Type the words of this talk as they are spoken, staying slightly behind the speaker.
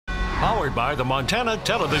Powered by the Montana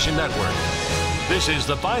Television Network. This is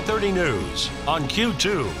the 5:30 News on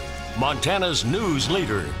Q2, Montana's news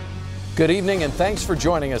leader. Good evening and thanks for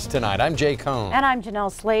joining us tonight. I'm Jay Cohn. And I'm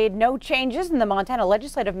Jeanelle Slade. No changes in the Montana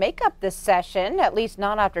legislative makeup this session, at least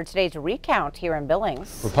not after today's recount here in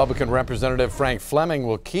Billings. Republican Representative Frank Fleming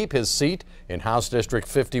will keep his seat in House District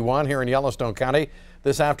 51 here in Yellowstone County.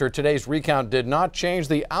 This after today's recount did not change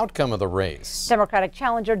the outcome of the race. Democratic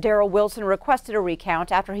challenger Darrell Wilson requested a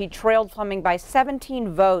recount after he trailed Fleming by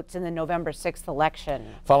 17 votes in the November 6th election.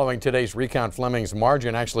 Following today's recount, Fleming's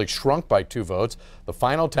margin actually shrunk by 2 votes. The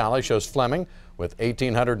final tally shows Fleming with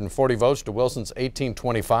 1,840 votes to Wilson's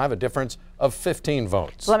 1,825, a difference of 15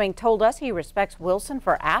 votes. Fleming told us he respects Wilson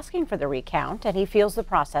for asking for the recount and he feels the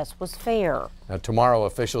process was fair. Now, tomorrow,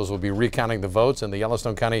 officials will be recounting the votes in the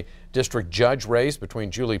Yellowstone County District Judge race between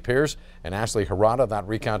Julie Pierce and Ashley Harada. That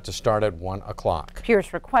recount to start at 1 o'clock.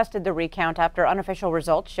 Pierce requested the recount after unofficial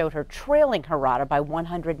results showed her trailing Harada by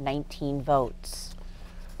 119 votes.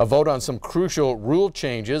 A vote on some crucial rule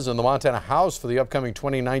changes in the Montana House for the upcoming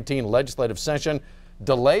 2019 legislative session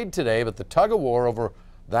delayed today, but the tug-of-war over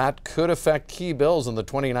that could affect key bills in the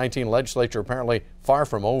 2019 legislature apparently far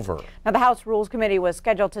from over. Now, the House Rules Committee was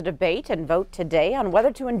scheduled to debate and vote today on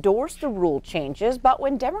whether to endorse the rule changes, but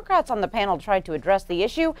when Democrats on the panel tried to address the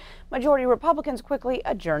issue, majority Republicans quickly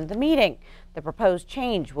adjourned the meeting. The proposed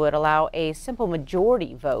change would allow a simple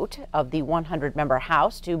majority vote of the 100-member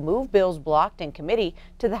House to move bills blocked in committee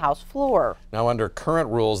to the House floor. Now, under current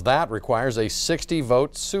rules, that requires a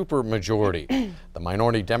 60-vote supermajority. The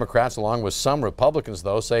minority Democrats, along with some Republicans,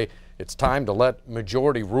 though, say it's time to let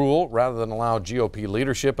majority rule rather than allow GOP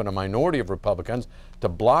leadership and a minority of Republicans to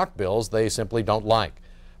block bills they simply don't like.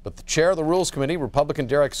 But the chair of the Rules Committee, Republican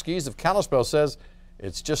Derek Skees of Kalispell, says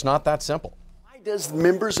it's just not that simple. Why does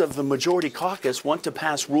members of the majority caucus want to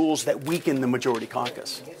pass rules that weaken the majority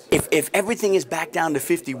caucus? If everything is back down to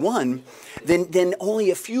 51, then only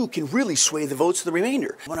a few can really sway the votes of the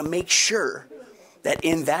remainder. I want to make sure that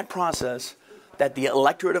in that process that the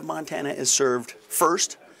electorate of Montana is served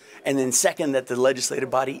first, and then second, that the legislative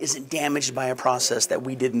body isn't damaged by a process that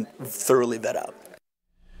we didn't thoroughly vet out.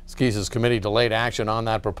 Skees' committee delayed action on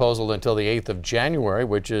that proposal until the 8th of January,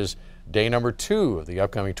 which is day number 2 of the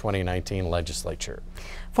upcoming 2019 legislature.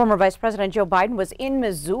 Former Vice President Joe Biden was in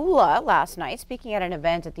Missoula last night speaking at an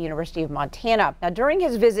event at the University of Montana. Now, during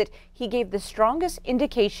his visit, he gave the strongest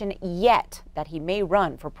indication yet that he may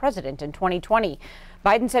run for president in 2020.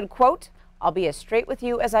 Biden said, quote, "I'll be as straight with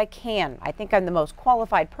you as I can. I think I'm the most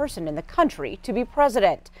qualified person in the country to be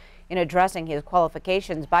president." In addressing his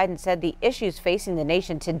qualifications, Biden said the issues facing the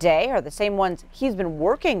nation today are the same ones he's been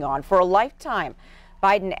working on for a lifetime.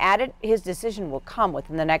 Biden added his decision will come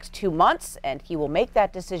within the next 2 months, and he will make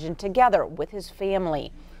that decision together with his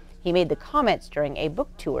family. He made the comments during a book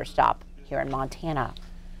tour stop here in Montana.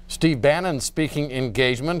 Steve Bannon's speaking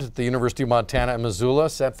engagement at the University of Montana in Missoula,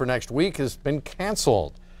 set for next week, has been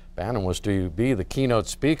canceled. Bannon was to be the keynote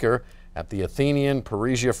speaker at the Athenian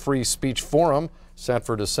Parisia Free Speech Forum, set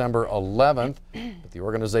for December 11th. But the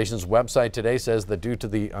organization's website today says that due to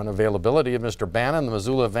the unavailability of Mr. Bannon, the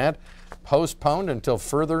Missoula event postponed until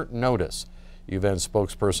further notice. UVM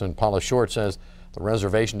spokesperson Paula Short says the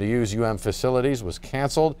reservation to use UM facilities was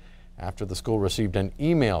canceled after the school received an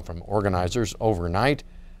email from organizers overnight.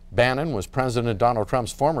 Bannon was President Donald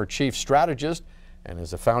Trump's former chief strategist and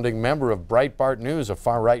is a founding member of Breitbart News, a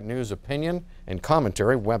far-right news opinion and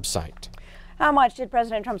commentary website. How much did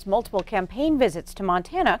President Trump's multiple campaign visits to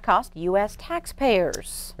Montana cost U.S.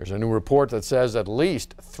 taxpayers? There's a new report that says at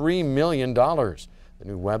least $3 million. The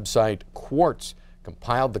new website Quartz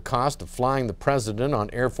compiled the cost of flying the president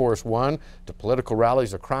on Air Force One to political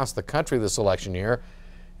rallies across the country this election year.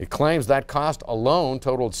 It claims that cost alone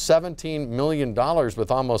totaled $17 million,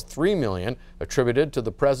 with almost $3 million attributed to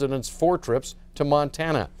the president's 4 trips to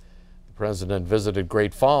Montana. The president visited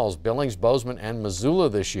Great Falls, Billings, Bozeman, and Missoula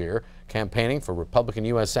this year, campaigning for Republican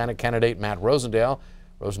U.S. Senate candidate Matt Rosendale.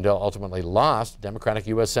 Rosendale ultimately lost Democratic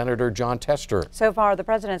U.S. Senator John Tester. So far, the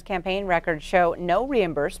president's campaign records show no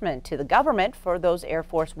reimbursement to the government for those Air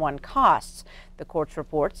Force One costs. The Quartz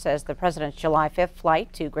report says the president's July 5th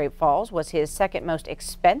flight to Great Falls was his second most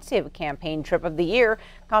expensive campaign trip of the year,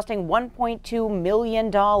 costing $1.2 million.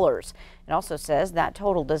 It also says that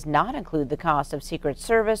total does not include the cost of Secret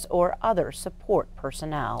Service or other support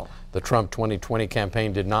personnel. The Trump 2020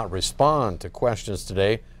 campaign did not respond to questions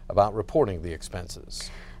today about reporting the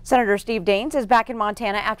expenses. Senator Steve Daines is back in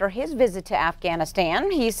Montana after his visit to Afghanistan.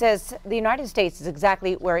 He says the United States is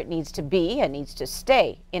exactly where it needs to be and needs to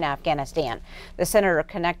stay in Afghanistan. The senator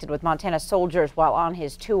connected with Montana soldiers while on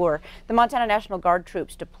his tour. The Montana National Guard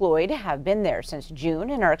troops deployed have been there since June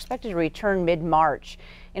and are expected to return mid-March.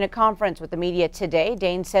 In a conference with the media today,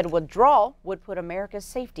 Daines said withdrawal would put America's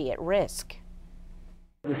safety at risk.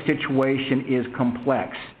 The situation is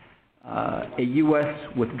complex. A U.S.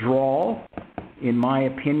 withdrawal, in my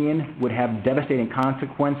opinion, would have devastating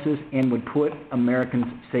consequences and would put Americans'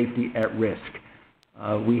 safety at risk.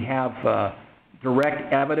 We have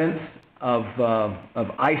direct evidence of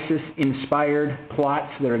ISIS-inspired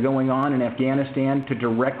plots that are going on in Afghanistan to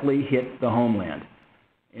directly hit the homeland.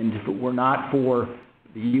 And if it were not for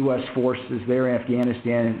the U.S. forces there in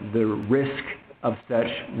Afghanistan, the risk of such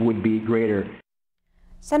would be greater.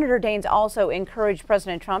 Senator Daines also encouraged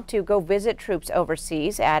President Trump to go visit troops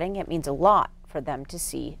overseas, adding it means a lot for them to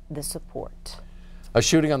see the support. A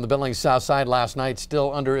shooting on the Billings South Side last night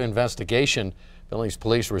still under investigation. Billings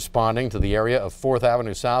police responding to the area of 4th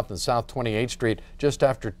Avenue South and South 28th Street just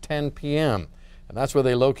after 10 p.m. And that's where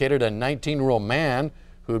they located a 19-year-old man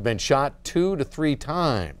who had been shot 2 to 3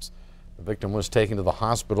 times. The victim was taken to the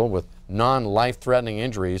hospital with non-life-threatening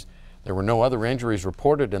injuries. There were no other injuries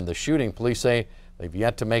reported in the shooting. Police say they've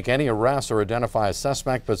yet to make any arrests or identify a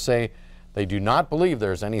suspect, but say they do not believe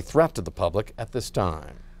there's any threat to the public at this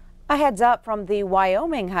time. A heads up from the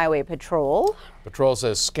Wyoming Highway Patrol. Patrol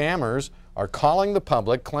says scammers are calling the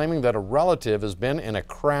public, claiming that a relative has been in a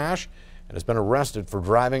crash and has been arrested for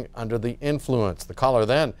driving under the influence. The caller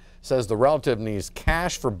then says the relative needs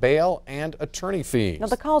cash for bail and attorney fees. Now,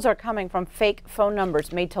 the calls are coming from fake phone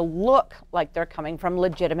numbers made to look like they're coming from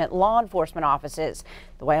legitimate law enforcement offices.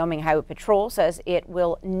 The Wyoming Highway Patrol says it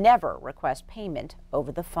will never request payment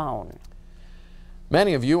over the phone.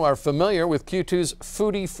 Many of you are familiar with Q2's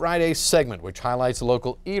Foodie Friday segment, which highlights a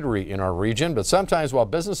local eatery in our region. But sometimes while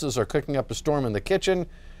businesses are cooking up a storm in the kitchen,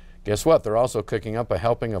 guess what? They're also cooking up a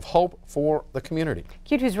helping of hope for the community.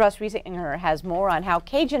 Q2's Russ Riesinger has more on how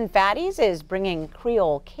Cajun Fatties is bringing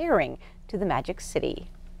Creole caring to the Magic City.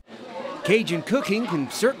 Cajun cooking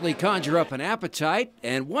can certainly conjure up an appetite,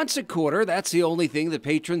 and once a quarter, that's the only thing that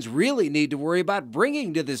patrons really need to worry about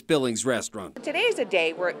bringing to this Billings restaurant. Today's a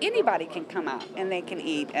day where anybody can come out and they can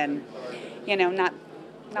eat and, you know, not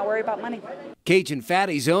worry about money. Cajun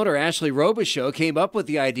Fatties owner Ashley Robichaux came up with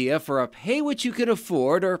the idea for a pay what you can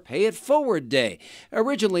afford or pay it forward day,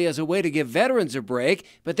 originally as a way to give veterans a break,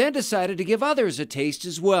 but then decided to give others a taste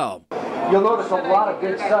as well. You'll notice a lot of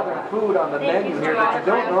good southern food on the menu here that you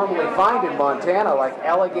don't normally find in Montana, like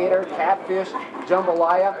alligator, catfish,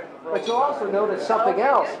 jambalaya. But you'll also notice something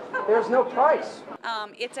else. There's no price.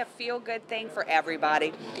 It's a feel-good thing for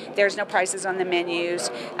everybody. There's no prices on the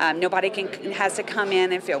menus. Nobody has to come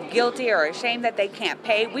in and feel guilty or ashamed that they can't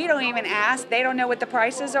pay. We don't even ask. They don't know what the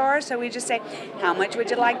prices are, so we just say, how much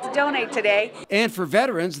would you like to donate today? And for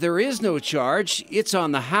veterans, there is no charge. It's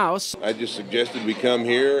on the house. I just suggested we come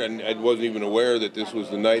here, and I wasn't even aware that this was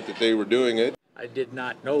the night that they were doing it. I did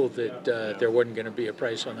not know that there wasn't going to be a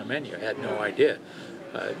price on the menu. I had no idea.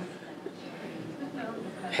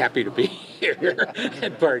 Happy to be here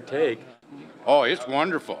and partake. Oh, it's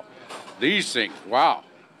wonderful. These things, wow.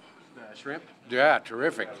 Shrimp? Yeah,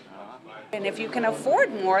 terrific. And if you can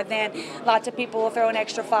afford more, then lots of people will throw an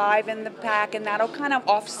extra $5 in the pack, and that'll kind of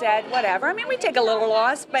offset whatever. I mean, we take a little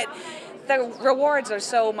loss, but the rewards are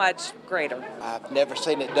so much greater. I've never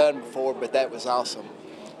seen it done before, but that was awesome.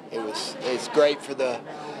 It's great for the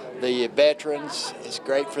veterans. It's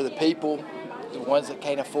great for the people, the ones that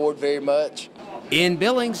can't afford very much. In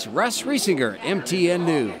Billings, Russ Riesinger, MTN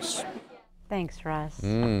News. Thanks, Russ.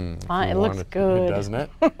 It looks good. Doesn't it?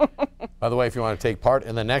 By the way, if you want to take part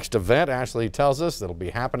in the next event, Ashley tells us that'll be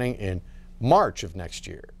happening in March of next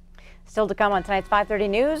year. Still to come on tonight's 5:30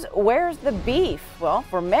 News, where's the beef? Well,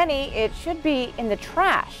 for many, it should be in the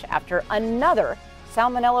trash after another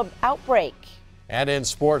salmonella outbreak. And in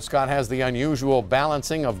sports, Scott has the unusual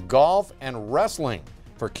balancing of golf and wrestling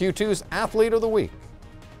for Q2's Athlete of the Week.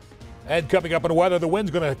 And coming up in weather, the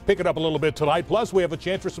wind's going to pick it up a little bit tonight. Plus, we have a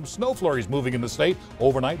chance for some snow flurries moving in the state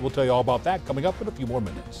overnight. We'll tell you all about that coming up in a few more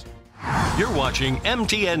minutes. You're watching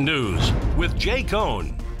MTN News with Jay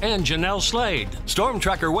Cohn and Jeanelle Slade. Storm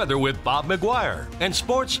Tracker weather with Bob McGuire. And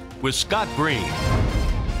sports with Scott Green.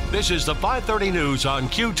 This is the 5:30 News on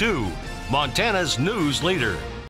Q2, Montana's news leader.